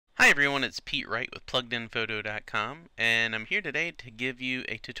Hi everyone, it's Pete Wright with PluggedInPhoto.com, and I'm here today to give you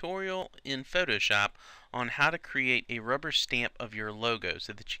a tutorial in Photoshop on how to create a rubber stamp of your logo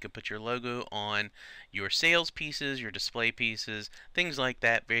so that you can put your logo on your sales pieces, your display pieces, things like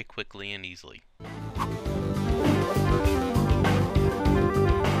that very quickly and easily.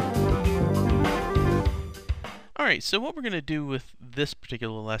 Alright, so what we're going to do with this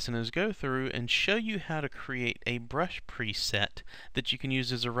particular lesson is go through and show you how to create a brush preset that you can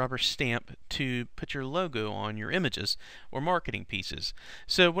use as a rubber stamp to put your logo on your images or marketing pieces.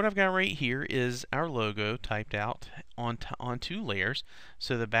 So what I've got right here is our logo typed out on two layers.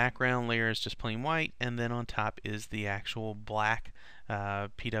 So the background layer is just plain white, and then on top is the actual black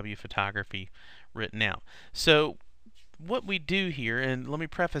PW Photography written out. So what we do here, and let me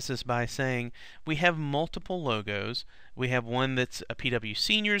preface this by saying we have multiple logos. We have one that's a PW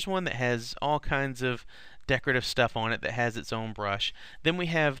Seniors one that has all kinds of decorative stuff on it that has its own brush. Then we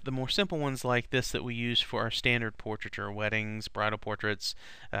have the more simple ones like this that we use for our standard portraiture, weddings, bridal portraits,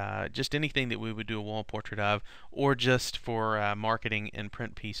 just anything that we would do a wall portrait of, or just for marketing and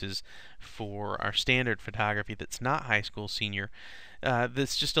print pieces for our standard photography that's not high school senior.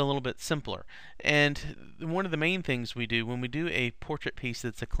 That's just a little bit simpler. And one of the main things we do when we do a portrait piece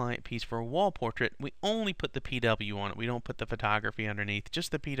that's a client piece for a wall portrait, we only put the PW on it. We don't put the photography underneath,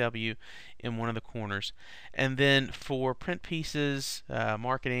 just the PW in one of the corners. And then for print pieces,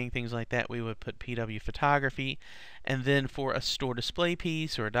 marketing, things like that, we would put PW Photography. And then for a store display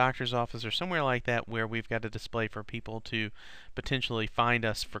piece or a doctor's office or somewhere like that where we've got a display for people to potentially find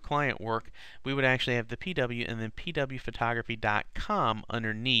us for client work, we would actually have the PW and then pwphotography.com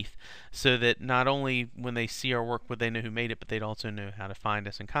underneath, so that not only when they see our work would they know who made it, but they'd also know how to find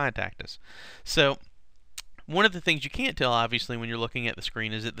us and contact us. So one of the things you can't tell, obviously, when you're looking at the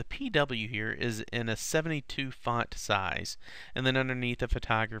screen is that the PW here is in a 72 font size, and then underneath the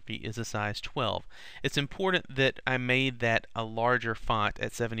photography is a size 12. It's important that I made that a larger font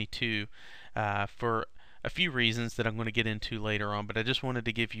at 72 for a few reasons that I'm going to get into later on, but I just wanted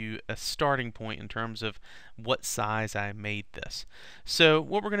to give you a starting point in terms of what size I made this. So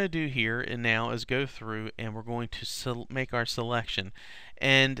what we're going to do here and now is go through and we're going to make our selection.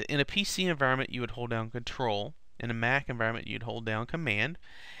 And in a PC environment you would hold down Control. In a Mac environment you'd hold down Command.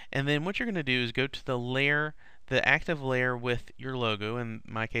 And then what you're going to do is go to the layer, the active layer with your logo. In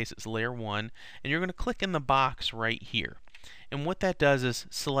my case it's layer 1, and you're going to click in the box right here. And what that does is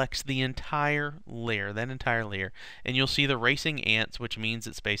selects the entire layer, and you'll see the racing ants, which means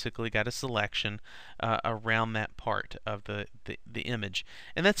it's basically got a selection around that part of the image.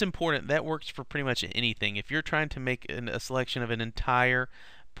 And that's important. That works for pretty much anything. If you're trying to make a selection of an entire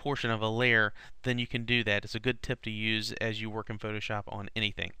portion of a layer, then you can do that. It's a good tip to use as you work in Photoshop on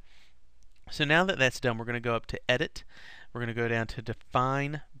anything. So now that that's done, we're going to go up to Edit. We're going to go down to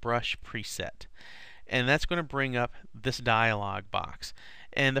Define Brush Preset. And that's going to bring up this dialog box.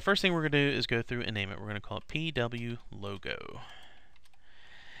 And the first thing we're going to do is go through and name it. We're going to call it PW Logo.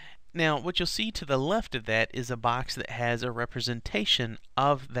 Now, what you'll see to the left of that is a box that has a representation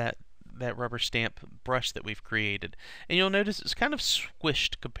of that rubber stamp brush that we've created. And you'll notice it's kind of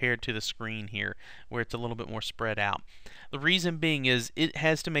squished compared to the screen here, where it's a little bit more spread out. The reason being is it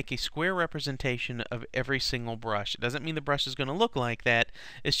has to make a square representation of every single brush. It doesn't mean the brush is going to look like that.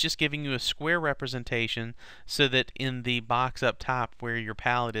 It's just giving you a square representation so that in the box up top where your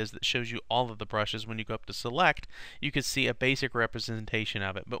palette is that shows you all of the brushes, when you go up to select, you can see a basic representation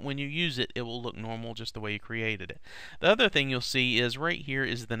of it. But when you use it, it will look normal just the way you created it. The other thing you'll see is right here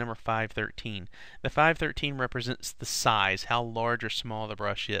is the number 513. The 513 represents the size, how large or small the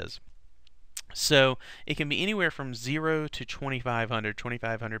brush is. So it can be anywhere from 0 to 2500,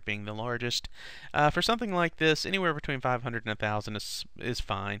 2500 being the largest. For something like this, anywhere between 500 and 1000 is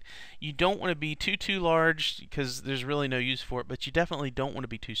fine. You don't want to be too large because there's really no use for it, but you definitely don't want to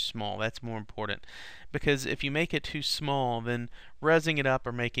be too small. That's more important, because if you make it too small, then resing it up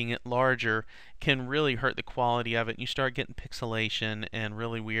or making it larger can really hurt the quality of it. You start getting pixelation and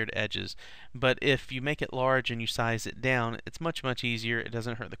really weird edges. But if you make it large and you size it down, it's much easier. It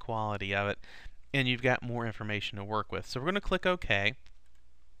doesn't hurt the quality of it, and you've got more information to work with. So we're going to click OK,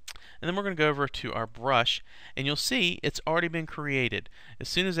 and then we're going to go over to our brush, and you'll see it's already been created. As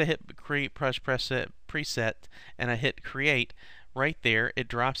soon as I hit Create Brush Preset and I hit Create, right there it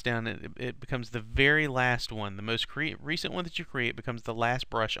drops down and it becomes the very last one. The most recent one that you create becomes the last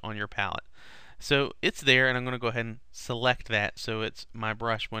brush on your palette. So it's there, and I'm going to go ahead and select that so it's my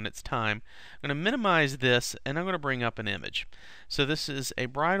brush when it's time. I'm going to minimize this, and I'm going to bring up an image. So this is a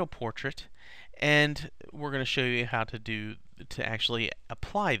bridal portrait, and we're going to show you how to actually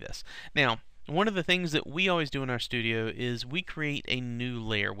apply this. Now, One of the things that we always do in our studio is we create a new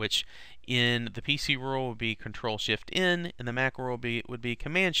layer, which in the PC world would be Control-Shift-N, in the Mac world would be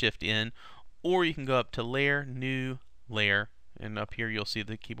Command-Shift-N, or you can go up to Layer, New, Layer, and up here you'll see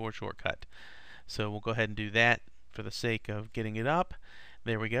the keyboard shortcut. So we'll go ahead and do that for the sake of getting it up.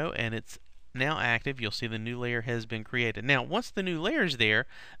 There we go, and it's now active. You'll see the new layer has been created. Now, once the new layer is there,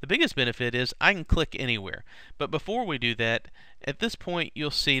 the biggest benefit is I can click anywhere. But before we do that, at this point,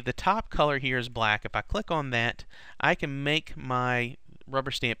 you'll see the top color here is black. If I click on that, I can make my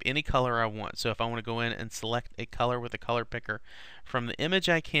rubber stamp any color I want. So if I want to go in and select a color with a color picker from the image,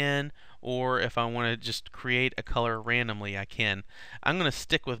 I can, or if I want to just create a color randomly, I can. I'm going to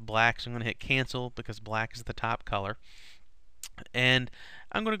stick with black, so I'm going to hit cancel because black is the top color. And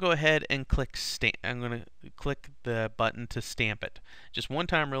I'm going to go ahead and click I'm going to click the button to stamp it. Just one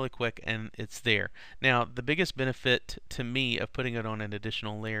time really quick and it's there. Now the biggest benefit to me of putting it on an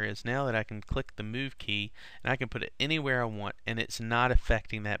additional layer is now that I can click the move key and I can put it anywhere I want and it's not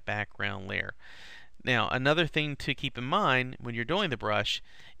affecting that background layer. Now, another thing to keep in mind when you're doing the brush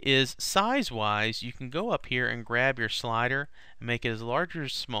is size-wise, you can go up here and grab your slider and make it as large or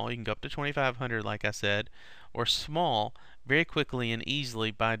as small. You can go up to 2500 like I said, or small very quickly and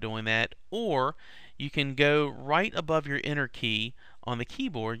easily by doing that. Or you can go right above your enter key on the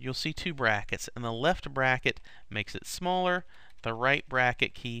keyboard. You'll see two brackets, and the left bracket makes it smaller. The right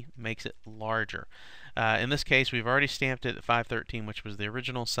bracket key makes it larger. In this case, we've already stamped it at 513, which was the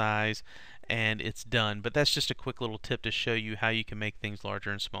original size, and it's done. But that's just a quick little tip to show you how you can make things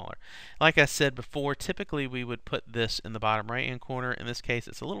larger and smaller. Like I said before, typically we would put this in the bottom right-hand corner. In this case,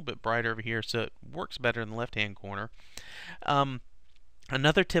 it's a little bit brighter over here, so it works better in the left-hand corner.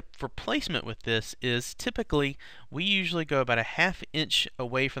 Another tip for placement with this is typically we usually go about a ½ inch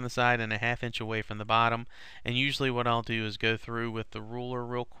away from the side and a ½ inch away from the bottom, and usually what I'll do is go through with the ruler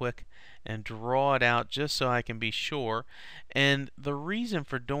real quick and draw it out just so I can be sure. And the reason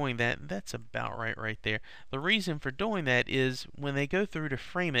for doing that, that's about right there. The reason for doing that is when they go through to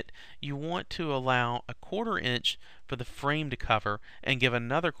frame it, you want to allow a ½ inch for the frame to cover and give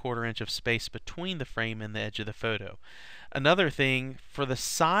another ½ inch of space between the frame and the edge of the photo. Another thing, for the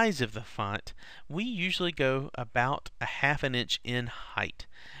size of the font, we usually go about a ½ inch in height.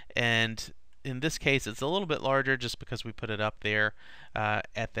 And in this case, it's a little bit larger just because we put it up there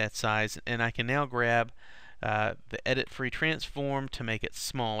at that size. And I can now grab the Edit Free Transform to make it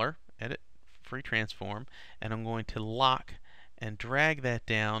smaller. Edit Free Transform. And I'm going to lock and drag that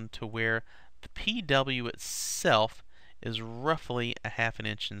down to where the PW itself is roughly a ½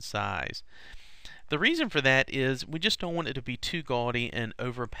 inch in size. The reason for that is we just don't want it to be too gaudy and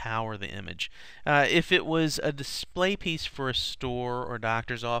overpower the image. If it was a display piece for a store or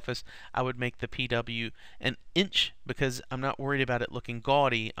doctor's office, I would make the PW an inch because I'm not worried about it looking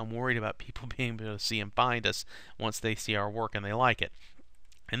gaudy. I'm worried about people being able to see and find us once they see our work and they like it.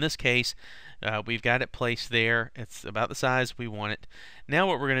 In this case, we've got it placed there. It's about the size we want it. Now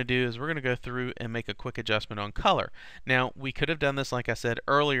what we're going to do is we're going to go through and make a quick adjustment on color. Now we could have done this, like I said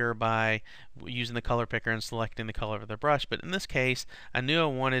earlier, by using the color picker and selecting the color of the brush, but in this case I knew I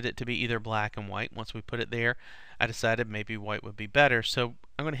wanted it to be either black and white. Once we put it there, I decided maybe white would be better, so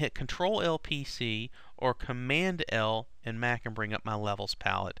I'm going to hit Control-L PC or Command-L in Mac and bring up my levels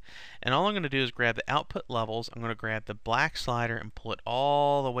palette. And all I'm going to do is grab the output levels. I'm going to grab the black slider and pull it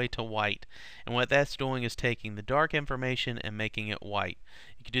all the way to white. And what that's doing is taking the dark information and making it white.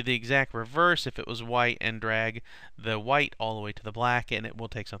 You could do the exact reverse if it was white and drag the white all the way to the black, and it will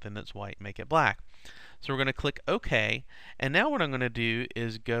take something that's white and make it black. So we're going to click OK, and now what I'm going to do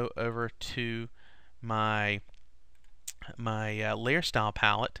is go over to my layer style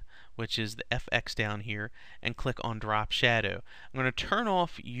palette, which is the FX down here, and click on Drop Shadow. I'm going to turn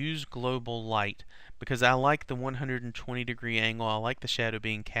off Use Global Light because I like the 120-degree angle. I like the shadow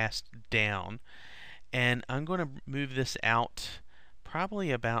being cast down. And I'm going to move this out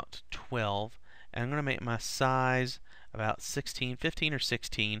probably about 12. And I'm going to make my size about 15 or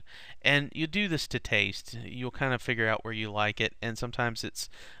 16, and you do this to taste. You'll kind of figure out where you like it, and sometimes it's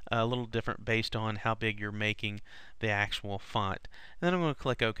a little different based on how big you're making the actual font. And then I'm going to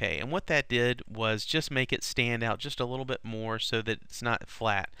click OK, and what that did was just make it stand out just a little bit more so that it's not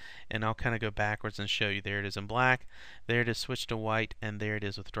flat. And I'll kind of go backwards and show you. There it is in black, there it is switched to white, and there it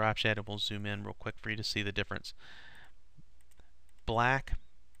is with drop shadow. We'll zoom in real quick for you to see the difference. Black,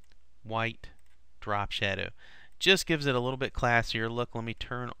 white, drop shadow. Just gives it a little bit classier look. Let me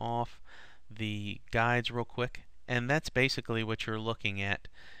turn off the guides real quick, and that's basically what you're looking at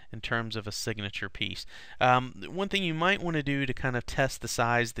in terms of a signature piece. One thing you might want to do to kind of test the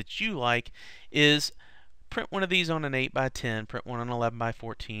size that you like is print one of these on an 8 by 10, print one on 11 by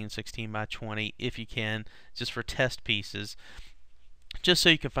 14, 16 by 20 if you can, just for test pieces, just so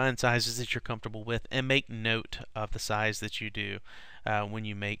you can find sizes that you're comfortable with, and make note of the size that you do when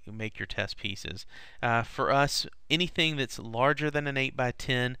you make your test pieces. For us, anything that's larger than an 8 by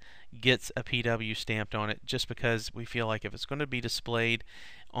 10 gets a PW stamped on it, just because we feel like if it's going to be displayed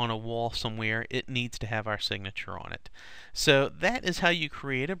on a wall somewhere, it needs to have our signature on it. So that is how you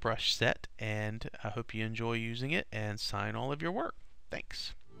create a brush set, and I hope you enjoy using it and sign all of your work.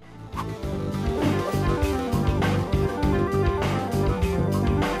 Thanks.